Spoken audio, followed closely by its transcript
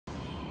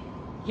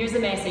Here's a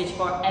message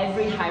for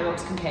every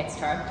Hyrox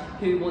competitor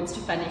who wants to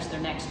finish their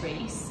next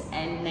race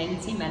in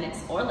 90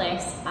 minutes or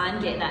less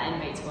and get that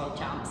invite to World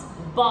Champs,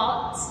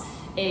 but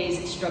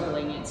is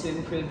struggling to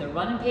improve their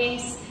run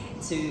pace,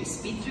 to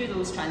speed through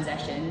those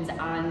transitions,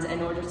 and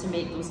in order to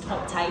make those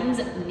top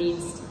times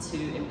needs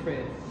to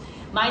improve.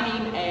 My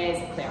name is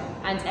Claire,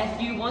 and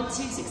if you want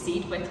to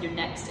succeed with your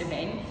next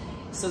event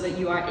so that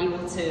you are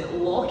able to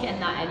lock in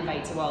that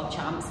invite to World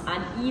Champs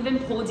and even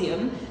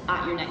podium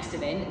at your next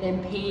event,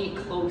 then pay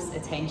close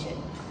attention.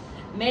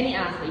 Many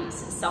athletes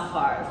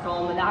suffer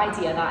from the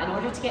idea that in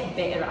order to get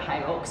better at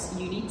Hyrox,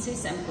 you need to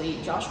simply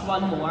just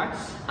run more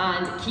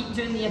and keep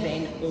doing the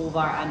event over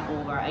and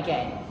over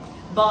again.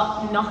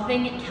 But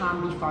nothing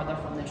can be further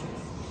from the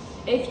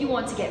truth. If you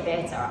want to get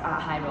better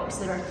at Hyrox,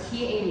 there are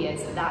key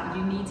areas that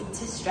you need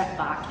to strip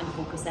back and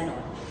focus in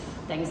on.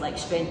 Things like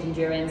strength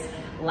endurance,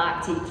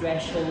 lactate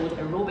threshold,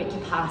 aerobic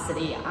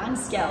capacity, and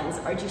skills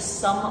are just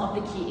some of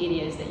the key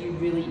areas that you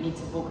really need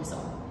to focus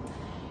on.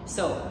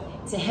 So,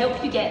 to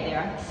help you get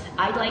there,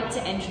 I'd like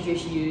to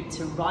introduce you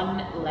to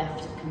Run,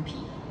 Lift,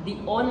 Compete, the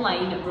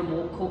online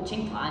remote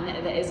coaching plan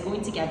that is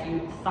going to give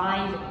you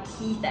 5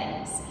 key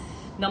things.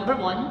 Number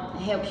 1,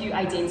 help you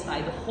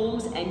identify the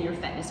holes in your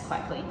fitness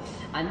quickly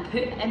and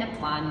put in a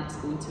plan that's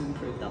going to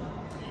improve them.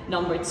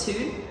 Number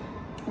 2,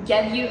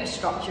 give you a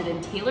structured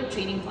and tailored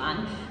training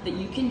plan that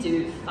you can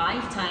do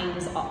 5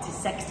 times up to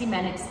 60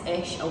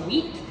 minutes-ish a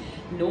week,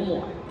 no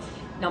more.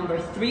 Number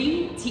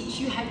 3, teach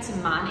you how to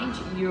manage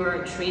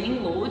your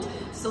training load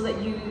so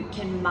that you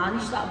can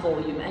manage that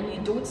volume and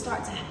you don't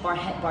start to hit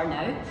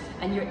burnout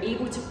and you're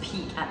able to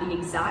peak at the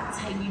exact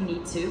time you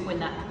need to when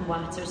that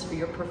matters for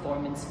your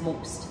performance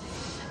most.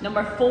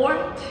 Number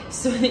 4,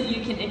 so that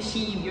you can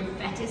achieve your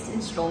fittest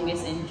and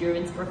strongest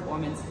endurance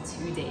performance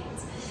to date.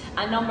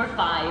 And number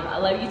 5,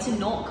 allow you to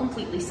not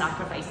completely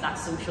sacrifice that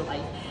social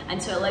life and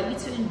to allow you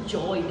to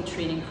enjoy the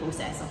training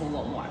process a whole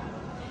lot more.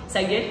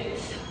 Sound good?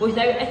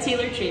 Without a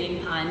tailored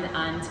training plan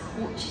and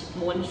coach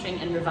monitoring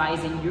and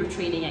revising your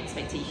training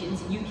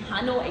expectations, you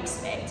cannot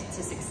expect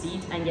to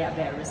succeed and get a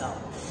better result.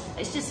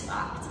 It's just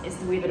fact, it's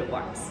the way that it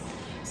works.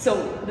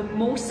 So the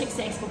most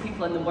successful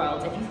people in the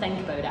world, if you think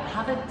about it,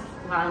 have a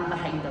plan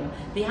behind them.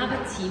 They have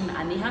a team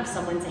and they have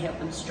someone to help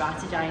them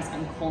strategize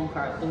and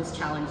conquer those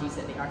challenges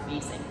that they are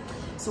facing.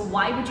 So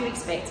why would you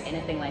expect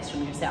anything less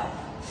from yourself?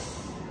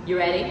 You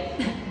ready?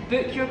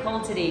 Book your call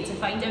today to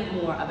find out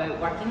more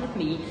about working with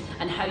me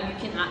and how you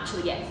can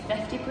actually get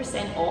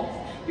 50% off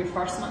your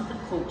first month of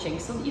coaching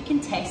so that you can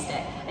test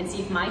it and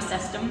see if my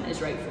system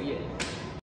is right for you.